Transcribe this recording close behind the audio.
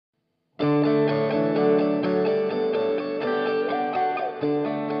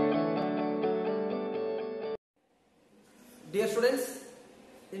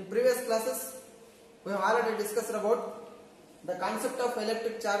classes, we have already discussed about the concept of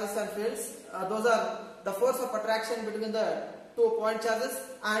electric charges and fields. Those are the force of attraction between the two point charges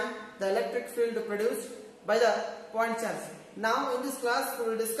and the electric field produced by the point charge. Now in this class we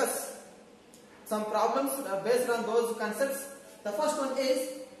will discuss some problems based on those concepts. The first one is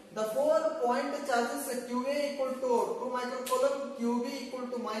the 4 point charges QA equal to 2 microcoulomb, QB equal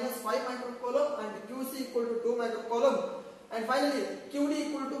to minus 5 microcoulomb and QC equal to 2 microcoulomb. And finally QD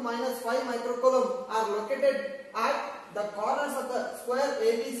equal to minus 5 microcoulomb are located at the corners of the square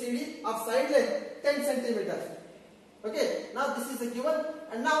ABCD of side length 10 centimeters. Okay, now this is a given.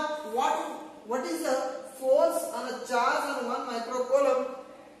 And now what is the force on a charge on 1 microcoulomb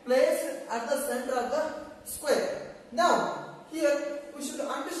placed at the center of the square? Now here we should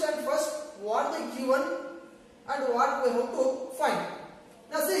understand first what they given and what we have to find.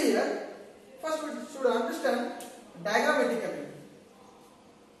 Now see here, first we should understand diagrammatically.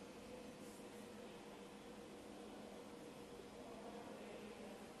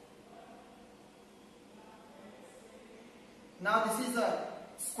 Now this is a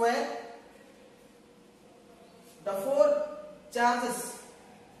square. The 4 charges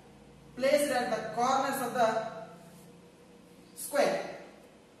placed at the corners of the square,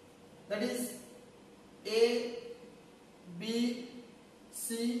 that is A, B,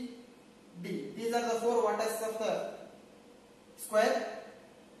 C, D. These are the 4 vertices of the square.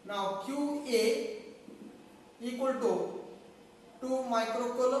 Now QA equal to 2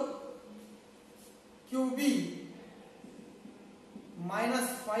 microcoulomb, QB minus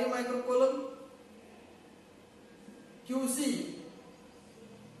 5 microcoulomb, QC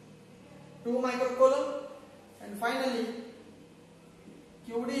 2 microcoulomb, and finally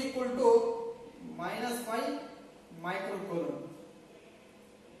QD equal to minus 5 microcoulomb.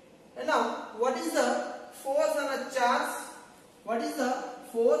 And now what is the force on a charge? What is the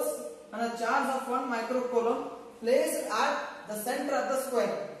force on a charge of 1 microcoulomb placed at the center of the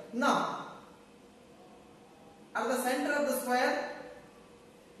square? Now at the center of the square,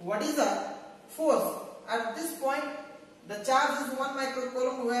 what is the force? At this point the charge is 1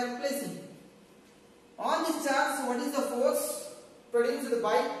 microcoulomb we are placing. On this charge, what is the force produced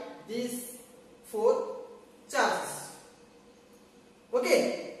by these 4 charges?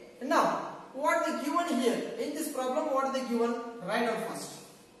 Okay, now what they given here in this problem? What are they given? Write down first.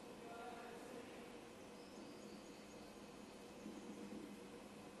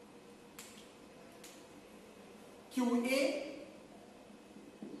 QA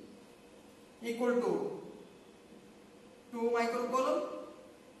equal to 2 microcoulomb,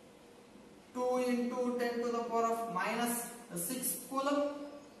 2 into 10 to the power of minus 6 coulomb,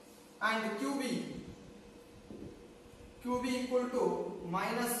 and QB equal to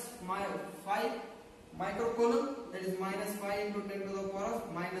minus 5 microcoulomb, that is minus 5 into 10 to the power of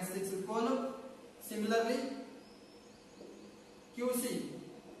minus 6 coulomb. Similarly QC,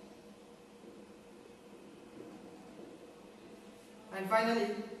 and finally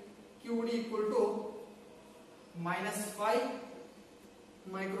QD equal to minus 5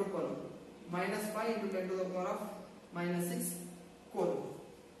 microcoulomb, minus 5 into 10 to the power of minus 6 coulomb.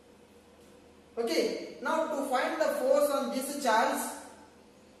 Okay, now to find the force on this charge,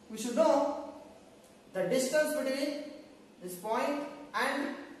 we should know the distance between this point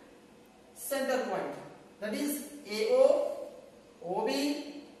and center point, that is AO, OB,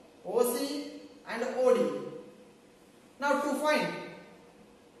 OC and OD. Now to find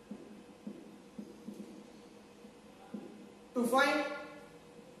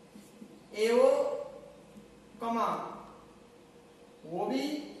AO, OB,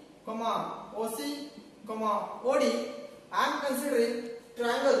 OC, OD, I am considering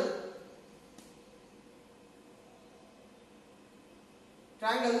triangle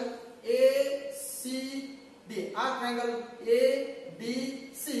ACD or triangle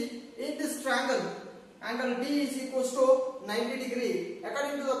ADC. In this triangle, angle D is equals to 90 degree.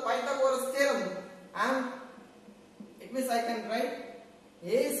 According to the Pythagoras theorem, it means I can write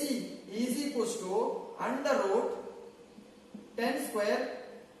AC is equals to under root 10 square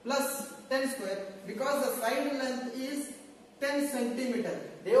plus 10 square, because the side length is 10 centimeter.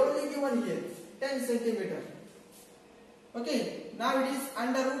 They only given here 10 centimeter. Okay, now it is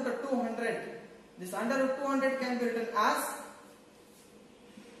under root 200. This under root 200 can be written as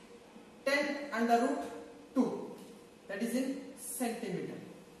 10 under root 2, that is in centimeter.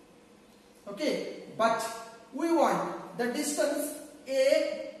 Okay, but we want the distance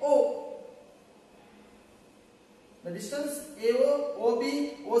AO. The distance AO, OB,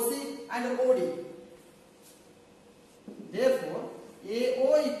 OC and OD. Therefore, AO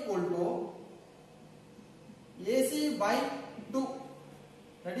equal to AC by 2,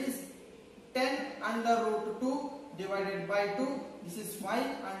 that is 10 under root 2 divided by 2. This is 5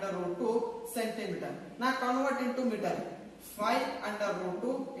 under root 2 centimeter. Now convert into meter. 5 under root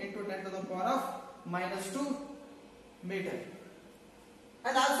 2 into 10 to the power of minus 2 meter.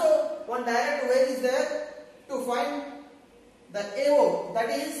 And also one direct way is there to find the AO, that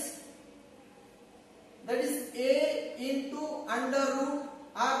is A into under root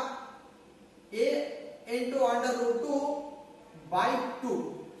or A into under root 2 by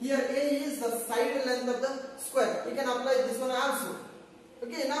 2. Here A is the side length of the square. You can apply this one also.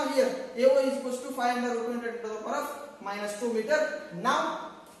 Okay, now here AO is equals to 5 under root 2 into 10 to the power of minus 2 meter.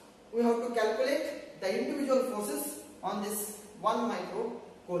 Now we have to calculate the individual forces on this 1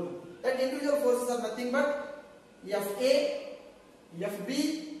 microcoulomb. That individual forces are nothing but FA, FB,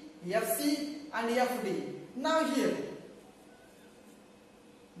 FC and FD. Now here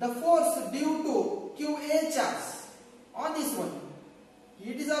the force due to QA charge on this one,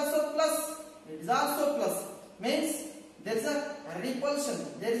 it is also plus, it is also plus, means there is a repulsion,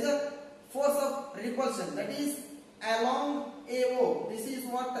 there is a force of repulsion, that is along AO. This is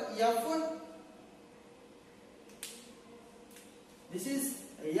what F, this is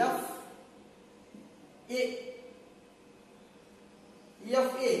F A,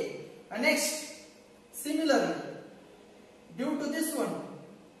 FA. And next, similarly, due to this one,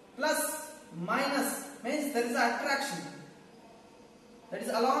 plus minus means there is an attraction, that is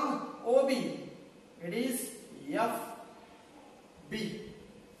along OB, it is FB.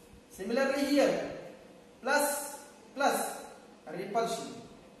 Similarly here, plus repulsion,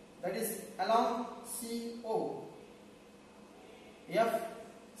 that is along CO,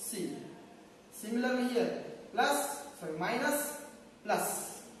 FC. Similarly here, minus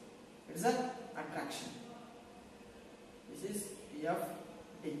plus, it is an attraction. This is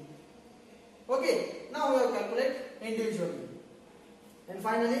FD. Okay, now we have calculated individually. And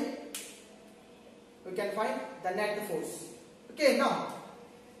finally, we can find the net force. Okay, now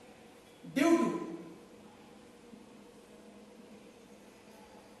due to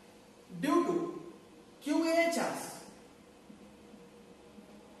QA charge,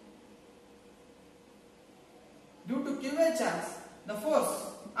 the force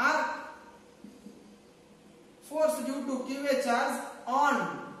due to QA charge on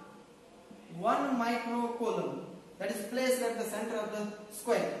 1 microcoulomb, that is placed at the center of the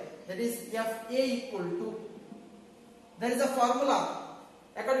square, that is FA equal to, there is a formula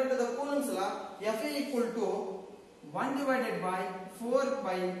according to the Coulomb's law, FA equal to 1 divided by 4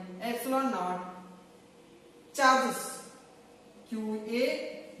 by epsilon naught charges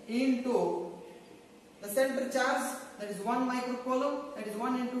QA into the center charge, that is 1 microcoulomb, that is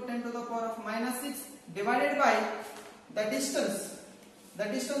 1 into 10 to the power of minus 6 divided by the distance. The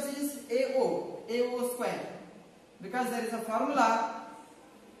distance is AO square, because there is a formula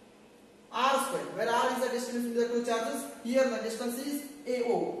R square, where R is the distance between the two charges. Here the distance is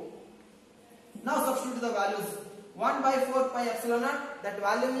AO. Now substitute the values. 1 by 4 pi epsilon naught, that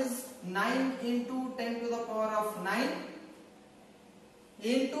value is 9 into 10 to the power of 9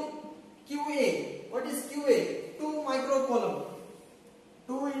 into QA. What is QA? 2 microcoulomb.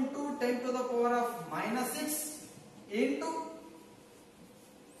 2 into 10 to the power of minus 6 into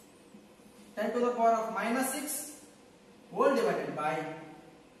 10 to the power of minus 6 whole divided by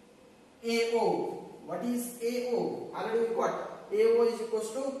AO. What is AO? Already we got. AO is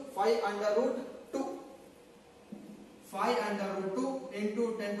equals to 5 under root 2. 5 under root 2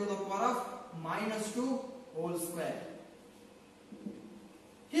 into 10 to the power of minus 2 whole square.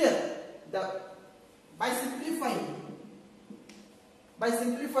 Here, by simplifying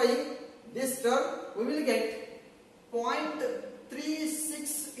this term, we will get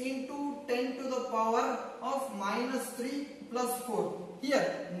 0.36 into 10 to the power of minus 3 plus 4.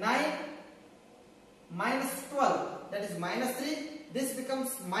 Here 9 minus 12, that is minus 3. This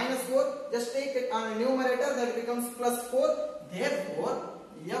becomes minus 4. Just take it on a numerator, that becomes plus 4. Therefore,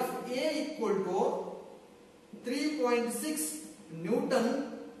 FA equal to 3.6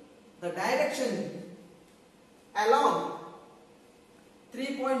 Newton. The direction along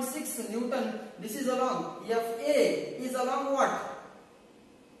 3.6 Newton. This is along. FA is along what?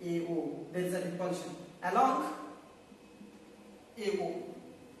 AO. There is a repulsion along AO.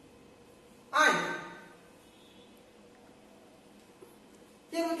 And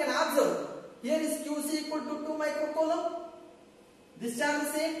here we can observe. Here is QC equal to 2 microcoulomb. This charge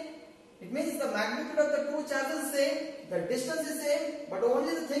is same. It means the magnitude of the two charges is same. The distance is same. But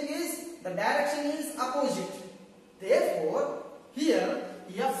only the thing is the direction is opposite. Therefore, here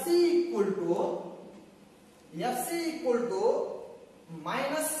FC equal to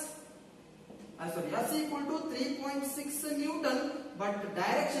 3.6 Newton, but the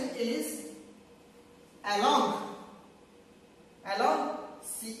direction is along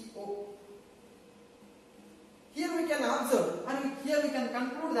CO. Here we can observe and here we can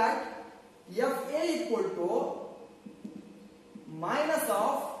conclude that FA equal to minus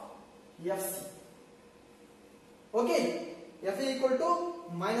of FC. Okay, FA equal to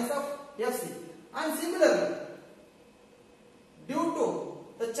minus of FC. And similarly, due to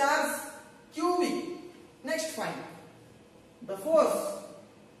the charge QV, next find the force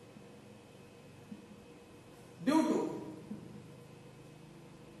due to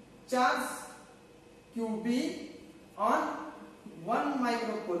charge QB on 1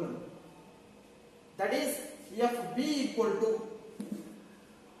 microcoulomb, that is FB equal to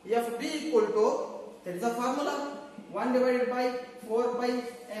there is a formula 1 divided by 4 pi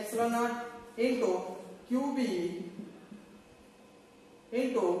epsilon naught into QB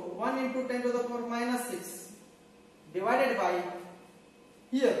into 1 into 10 to the power minus 6 divided by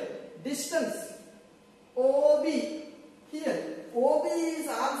here distance OB. Here OB is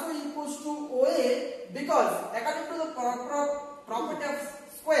also equals to OA because according to the property of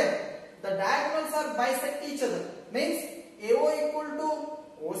square, the diagonals are bisect each other. Means AO equal to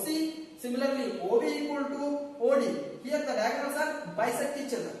OC, similarly OB equal to OD. Here the diagonals are bisect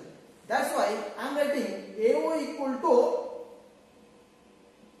each other. That's why I am writing AO equal to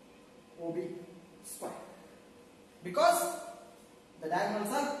OB square because the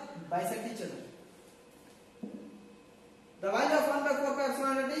diagonals are bisect each other. The value of 1 by 4 pi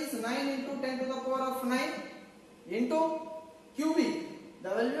epsilon naught is 9 into 10 to the power of 9 into QB. The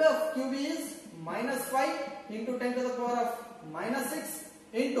value of QB is minus 5 into 10 to the power of minus 6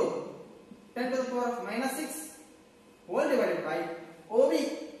 into 10 to the power of minus 6 whole divided by OB.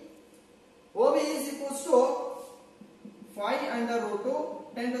 OB is equals to 5 under root 2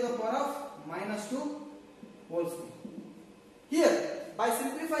 10 to the power of minus 2 whole square. Here by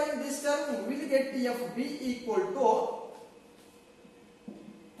simplifying this term we will get FB equal to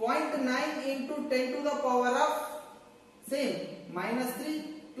 0.9 into 10 to the power of same minus 3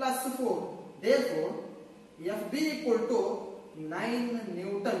 plus 4. Therefore, FB equal to 9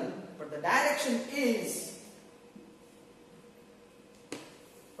 Newton. But the direction is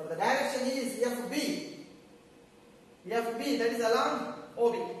FB. FB, that is along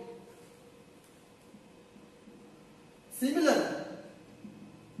OB. Similarly,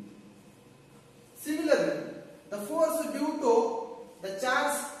 the force due to the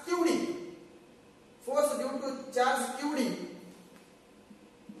charge QD. Force due to charge QD.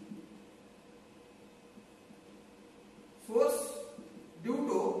 Force due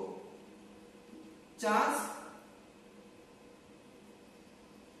to charge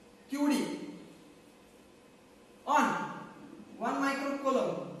QD on 1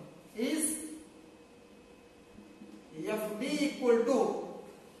 microcoulomb is FD equal to,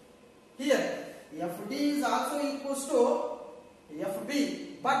 here FD is also equals to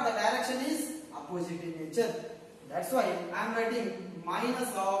FB, but the direction is opposite in nature. That's why I am writing minus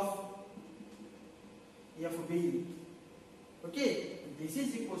of FB. Okay, this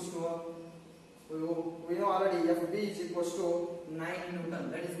is equals to, we know already FB is equals to 9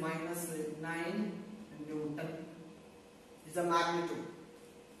 Newton, that is minus 9 Newton is the magnitude.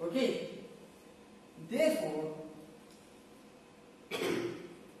 Okay, therefore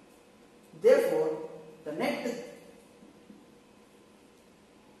the net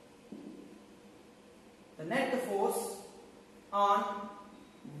force on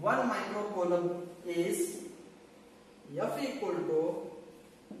 1 microcoulomb is F equal to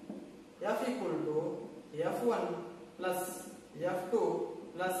F1 plus F2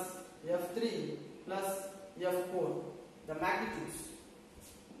 plus F3 plus F4. The magnitudes.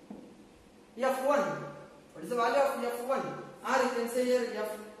 F1. What is the value of F1? Or you can say here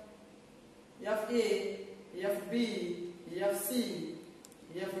FA, FB, FC,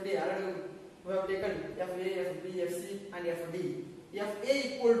 FD. Already we have taken FA, FB, FC and FD. FA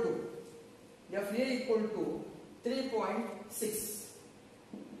equal to 3.6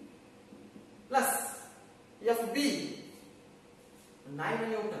 plus FB 9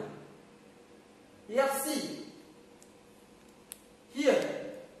 Newton. FC, here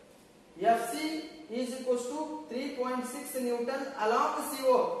FC is equals to 3.6 Newton along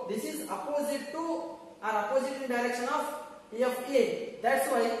CO. This is opposite to or opposite in direction of FA. That's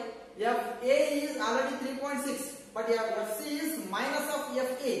why FA is already 3.6, but FC is minus of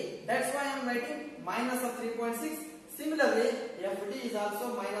FA. That's why I am writing minus of 3.6. Similarly, FD is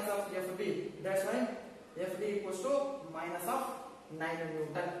also minus of FB. That's why FD equals to minus of 9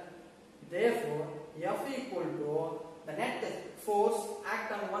 Newton. Therefore, F equal to the net force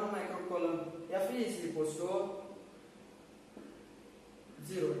act on 1 microcoulomb. Fe is equals to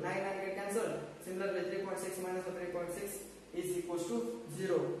 0. 9 get cancelled. Similarly, 3.6 minus 3.6 is equals to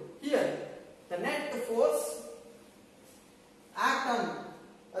 0. Here, the net force act on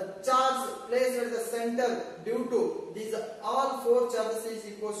a charge placed at the center due to these all four charges is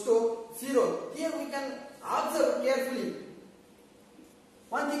equals to 0. Here we can observe carefully.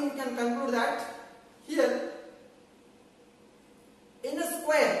 One thing we can conclude that here in a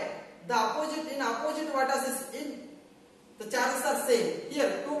square, the opposite vertices in the charges are same.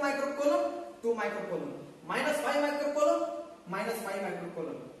 Here 2 microcoulomb, 2 microcoulomb, minus 5 microcoulomb, minus 5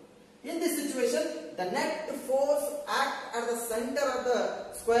 microcoulomb. In this situation, the net force act at the center of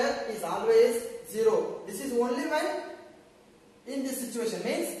the square is always 0. This is only when in this situation,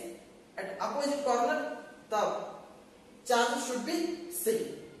 means at opposite corner the charge should be same.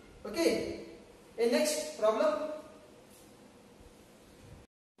 Okay. In next problem,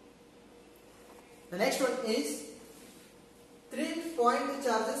 the next one is 3-point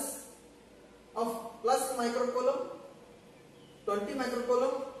charges of plus microcoulomb, 20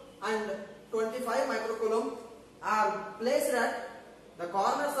 microcoulomb and 25 microcoulomb are placed at the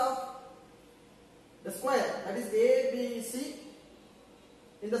corners of the square, that is ABC,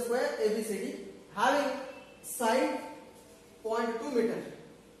 in the square ABCD, having side 0.2 meter.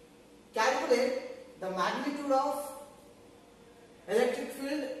 Calculate the magnitude of electric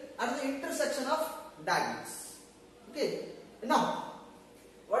field at the intersection of diagonals. Okay. Now,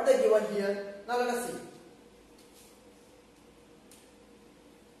 what they given here? Now let us see.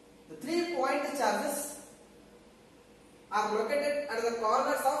 The 3-point charges are located at the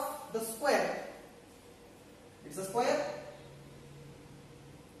corners of the square. It's a square.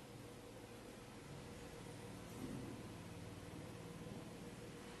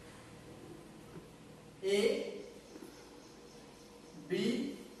 A,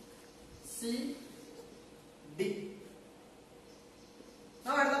 B, C, D.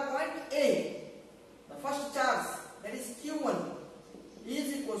 Now at the point A, the first charge, that is Q1,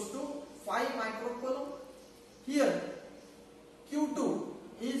 is equals to 5 microcoulomb. Here Q2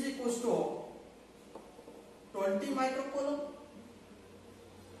 is equals to 20 microcoulomb,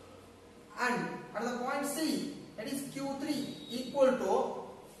 and at the point C, that is Q3, equal to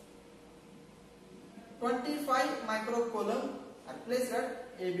 25 microcoulomb are placed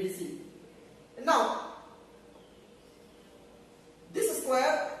at ABC. Now, this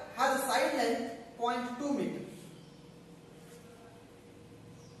square has a side length 0.2 meters.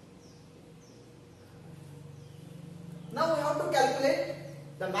 Now we have to calculate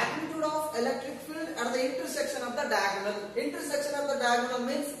the magnitude of electric field at the intersection of the diagonal. Intersection of the diagonal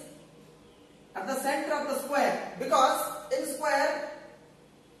means at the center of the square, because in square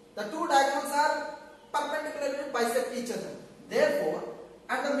the two diagonals are perpendicularly bisect each other. Therefore,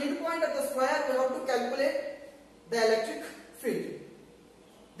 at the midpoint of the square we have to calculate the electric field.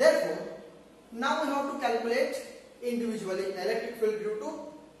 Therefore, now we have to calculate individually the electric field due to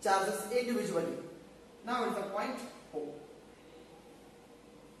charges individually. Now it is the point O.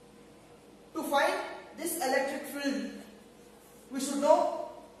 To find this electric field, we should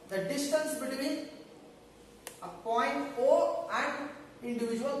know the distance between a point O and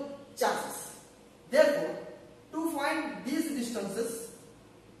individual charges. Therefore, to find these distances,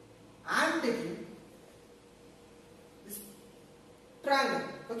 I am taking this triangle.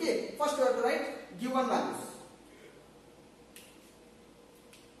 Okay, first we have to write given values.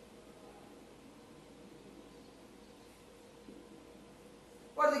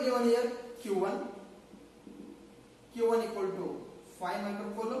 What is given here? Q1 equal to 5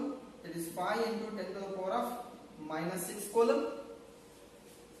 microcoulomb, that is 5 into 10 to the power of minus 6 coulomb,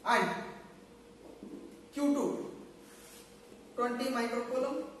 and Q2 20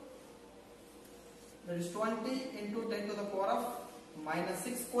 microcoulomb, that is 20 into 10 to the power of minus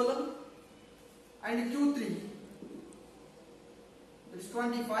 6 coulomb, and Q3, that is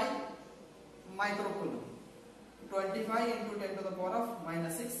 25 microcoulomb, 25 into 10 to the power of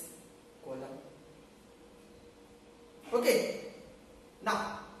minus 6 coulomb. Okay.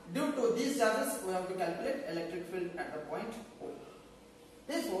 Now, due to these charges, we have to calculate electric field at the point O.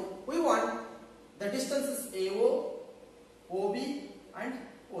 Therefore, we want the distances AO, OB and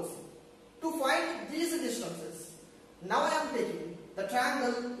OC. To find these distances, now I am taking the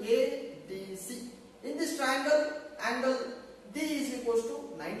triangle ADC. In this triangle, angle D is equals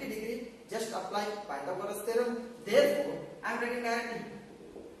to 90 degree. Just apply Pythagoras theorem. Therefore, I am writing directly.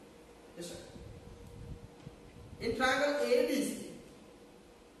 Yes, sir. In triangle ADC,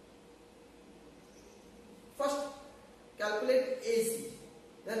 first calculate AC.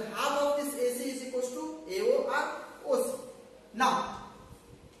 Then half of this AC is equals to AO or OC. Now,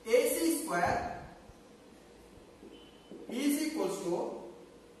 AC square is equals to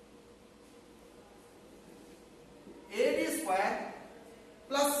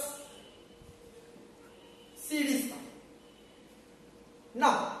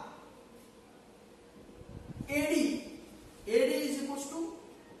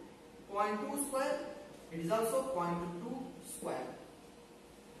is also 0.2 square.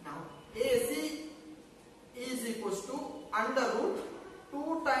 Now AC is equals to under root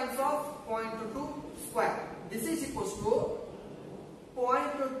 2 times of 0.2 square. This is equals to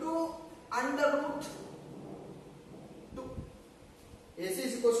 0.2 under root 2. AC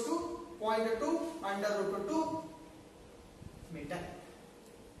is equals to 0.2 under root 2 meter.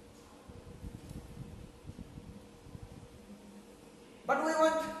 But we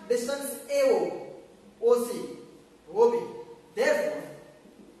want distance AO, OC, OB. Therefore,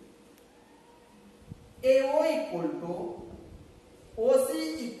 AO equal to OC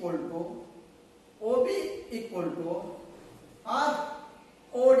equal to OB equal to or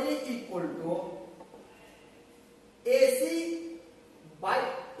OD equal to AC by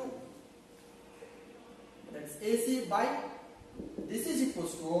 2. That's AC by, this is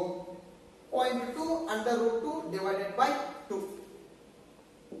equals to 0.2 under root 2 divided by 2.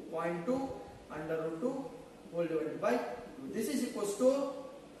 0.2 under root 2 whole divided by 2. This is equals to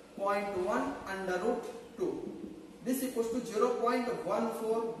 0.1 under root 2. This equals to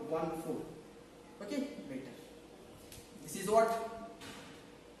 0.1414. Okay, better. This is what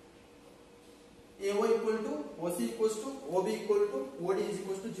AO equal to OC equals to OB equal to OD is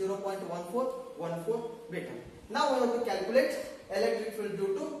equals to 0.1414 better. Now we have to calculate electric field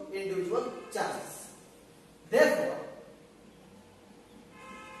due to individual charges. Therefore,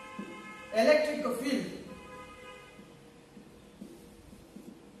 electric field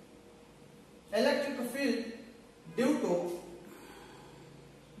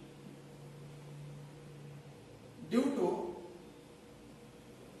due to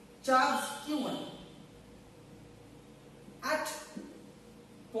charge Q1 at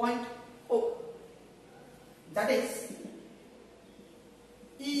point O, that is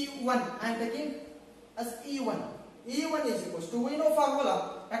E1. I am taking as E1. E1 is equals to, we know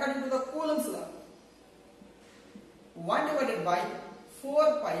formula according to the Coulomb's law, 1 divided by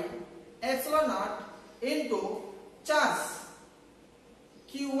 4 pi epsilon naught into charge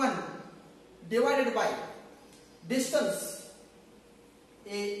Q1 divided by distance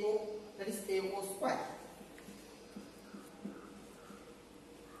AO, that is AO square.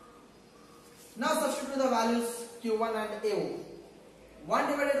 Now substitute the values Q1 and AO.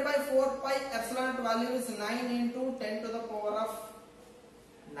 1 divided by 4 pi epsilon value is 9 into 10 to the power of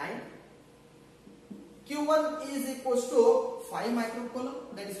 9. Q1 is equals to 5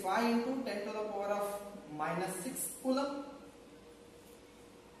 microcoulomb, that is 5 into 10 to the power of minus 6 coulomb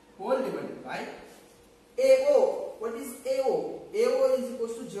whole divided by AO. What is AO? AO is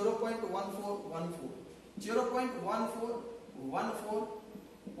equals to 0.1414. 0.1414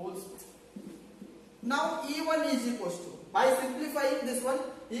 whole square. Now E1 is equals to, by simplifying this one,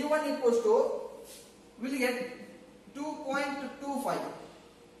 E1 equals to, we will get 2.25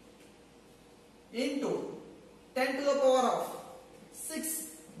 into 10 to the power of 6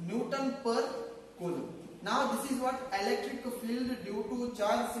 Newton per coulomb. Now this is what electric field due to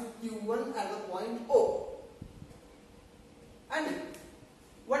charge Q1 at the point O. And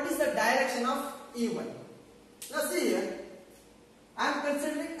what is the direction of E1? Now see here, I am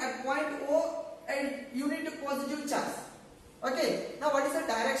considering at point O a unit positive charge. Okay, now what is the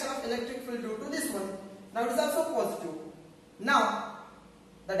direction of electric field due to this one? Now it is also positive. Now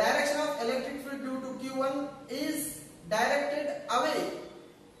the direction of electric field due to Q1 is directed away,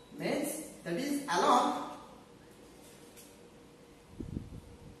 means that is along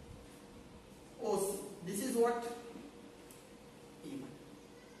OC. This is what E1.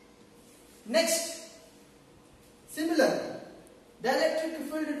 Next, similarly, the electric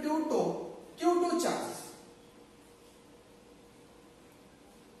field due to Q2 charge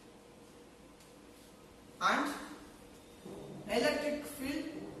and electric field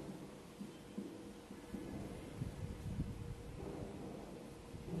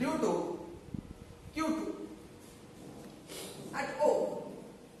due to Q2 at O,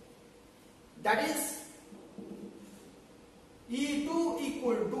 that is E2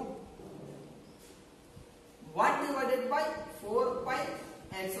 equal to 1 divided by 4 pi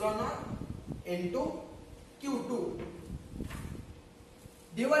epsilon naught into Q2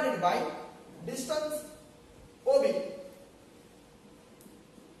 divided by distance OB.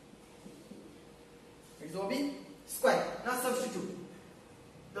 It's OB square. Now substitute.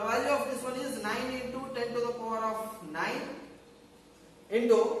 The value of this one is 9 into 10 to the power of 9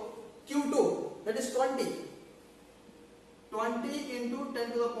 into Q2, that is 20. 20 into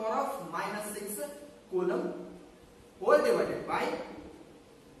 10 to the power of minus 6 coulomb whole divided by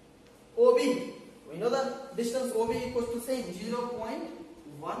OB. We know the distance OB equals to same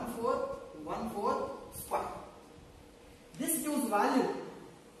 0.1414 square. This gives value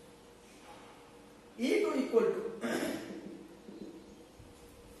E2 equal to,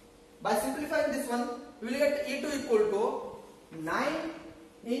 by simplifying this one, we will get E2 equal to 9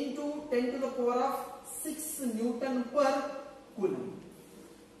 into 10 to the power of 6 Newton per Coulomb.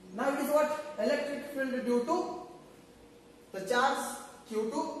 Now it is what? Electric field due to the charge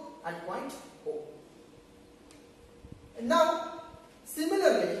Q2 at point O. And now,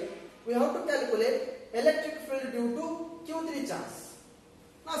 similarly, we have to calculate electric field due to Q3 charge.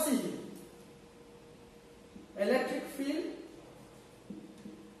 Now see, electric field.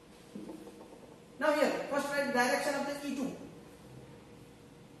 Now here, first write direction of the E2.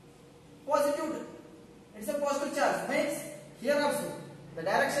 Positive. It's a positive charge. Means here also the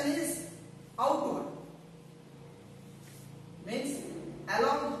direction is outward. Means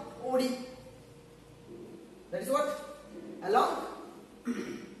along OD. That is what? Along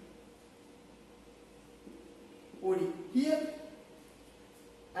OD. Here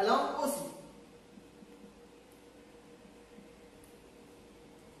along OC.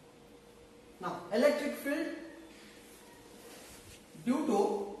 Now electric field due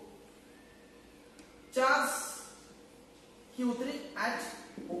to charge Q3 at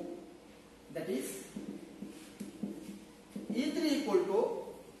O, that is E3 equal to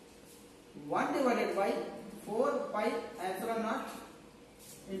 1 divided by 4 pi epsilon naught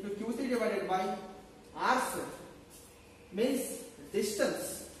into Q3 divided by R square, means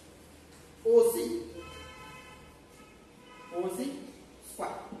distance OC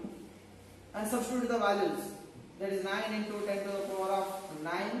square, and substitute the values, that is 9 into 10 to the power of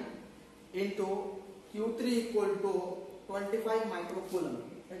 9 into Q3 equal to 25 microcoulomb,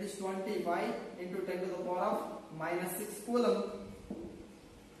 that is 25 into 10 to the power of minus 6 coulomb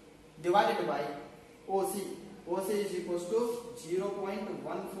divided by OC. OC is equals to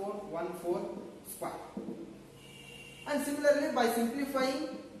 0.1414 square. And similarly, by simplifying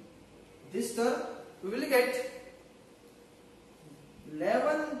this term, we will get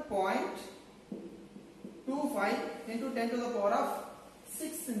 11.25 into 10 to the power of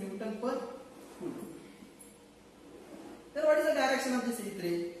 6 Newton per Coulomb. Then what is the direction of this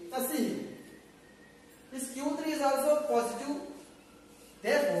E3? Now see, this Q3 is also positive.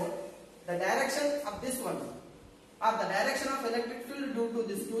 Therefore, the direction of this one, or the direction of electric field due to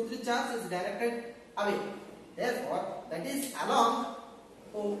this Q3 charge is directed away. Therefore, that is along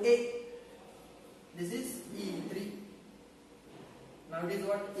OA. This is E3. Now it is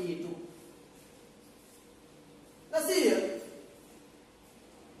what? E2. Now see here,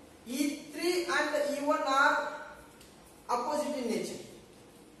 E3 and E1 are opposite in nature.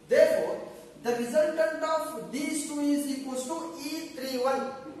 Therefore, the resultant of these two is equals to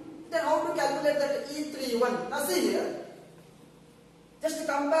E31. Then how to calculate that E31? Now see here, just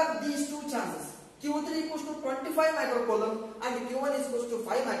compare these two chances. Q3 equals to 25 microcoulomb and Q1 is equals to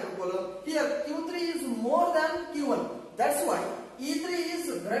 5 microcoulomb. Here Q3 is more than Q1. That's why E3 is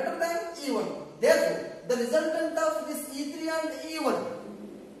greater than E1. Therefore, the resultant of this E3 and E1.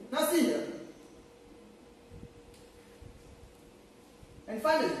 Now see here. And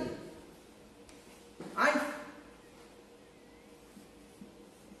finally, and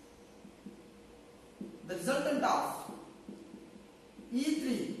the resultant of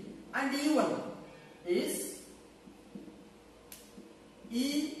E3 and E1 is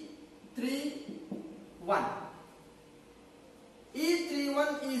E31.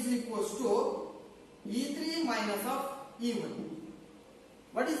 E31 is equals to E3 minus of E1.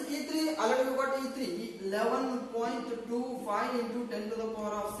 What is E3? Already we got E3. 11.25 into 10 to the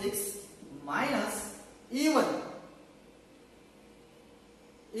power of 6 minus E1.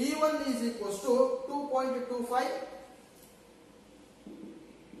 E1 is equals to 2.25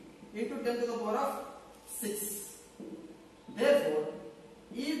 into 10 to the power of 6. Therefore,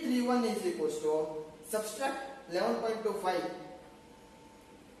 E31 is equals to, subtract 11.25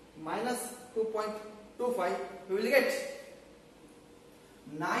 minus 2.25, we will get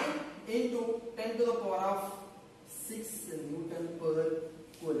 9 into 10 to the power of 6 Newton per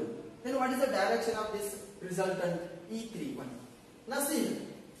Coulomb. Then what is the direction of this resultant E31? Now see,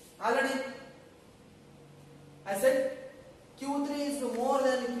 already I said Q3 is more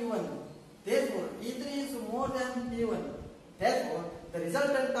than Q1. Therefore, E3 is more than Q1. Therefore, the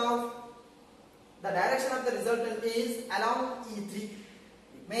resultant of the direction of the resultant is along E3.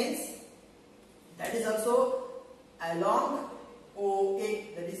 It means that is also along OA,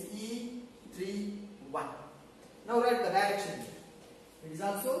 that is E31. Now write the direction. It is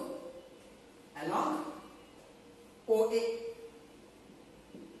also along OA.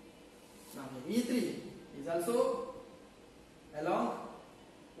 Now E3 is also along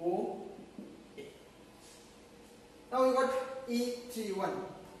OA. Now we got E31.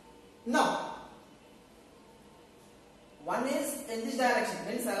 Now in this direction,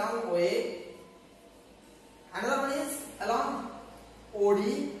 means along OA. Another one is along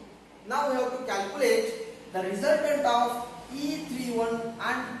OD. Now we have to calculate the resultant of E31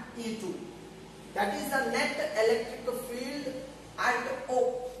 and E2. That is the net electric field at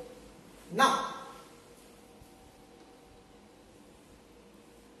O. Now,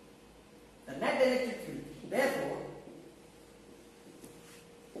 the net electric field. Therefore,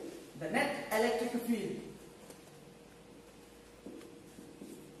 the net electric field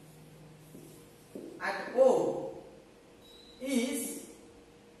at O is,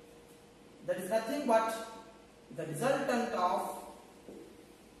 that is nothing but the resultant of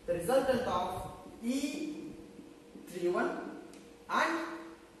E31 and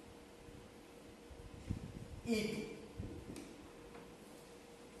E2.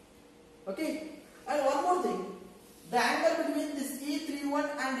 Okay, and one more thing, the angle between this E31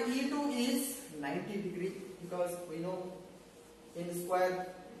 and E2 is 90 degree, because we know in square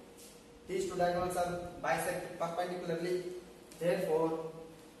these two diagonals are bisected perpendicularly. Therefore,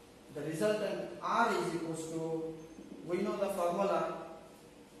 the resultant R is equals to, we know the formula,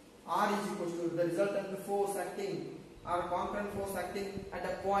 R is equals to the resultant force acting or concurrent force acting at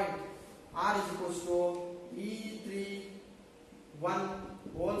a point, R is equals to E31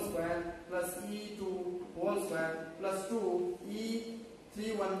 whole square plus E2 whole square plus 2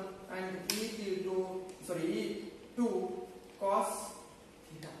 E31 and E2 cos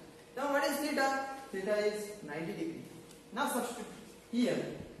theta. Now what is theta? Theta is 90 degree. Now substitute here.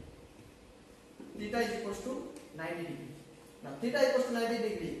 Theta is equals to 90 degree. Now theta equals to 90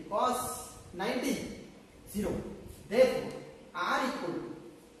 degree. Cos 90, 0. Therefore, R equal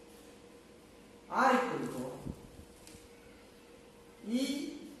to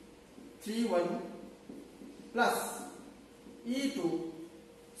E31 plus E2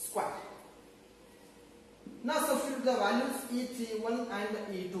 square. Now substitute the values E31 and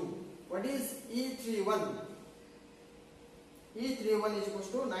E2. What is E31? E31 is equals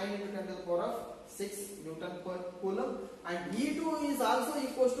to 9 into 10 to the power of 6 Newton per coulomb, and E2 is also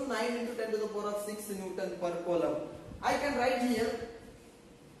equals to 9 into 10 to the power of 6 Newton per coulomb. I can write here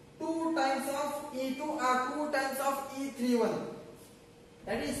 2 times of E2 or 2 times of E31.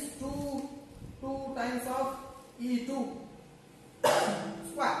 That is 2 times of E2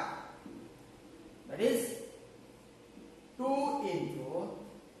 square. That is 2 into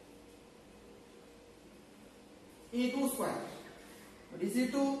E2 square. What is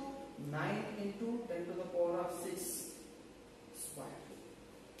E2? 9 into 10 to the power of 6 square.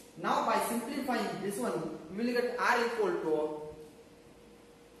 Now by simplifying this one, we will get R equal to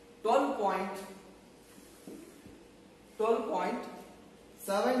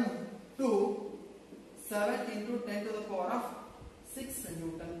 12.7 into 10 to the power of 6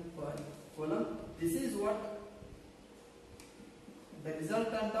 Newton per coulomb. This is what the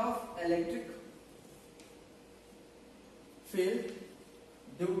resultant of electric field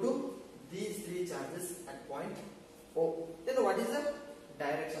due to these three charges at point O. Then what is the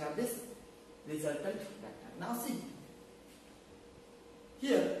direction of this resultant vector? Now see,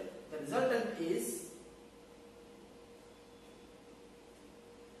 here the resultant is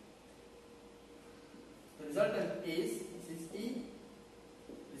this is E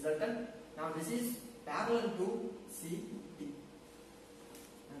resultant. Now this is parallel to CD,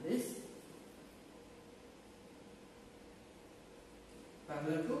 and this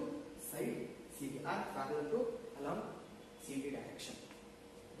parallel to side CD or parallel to along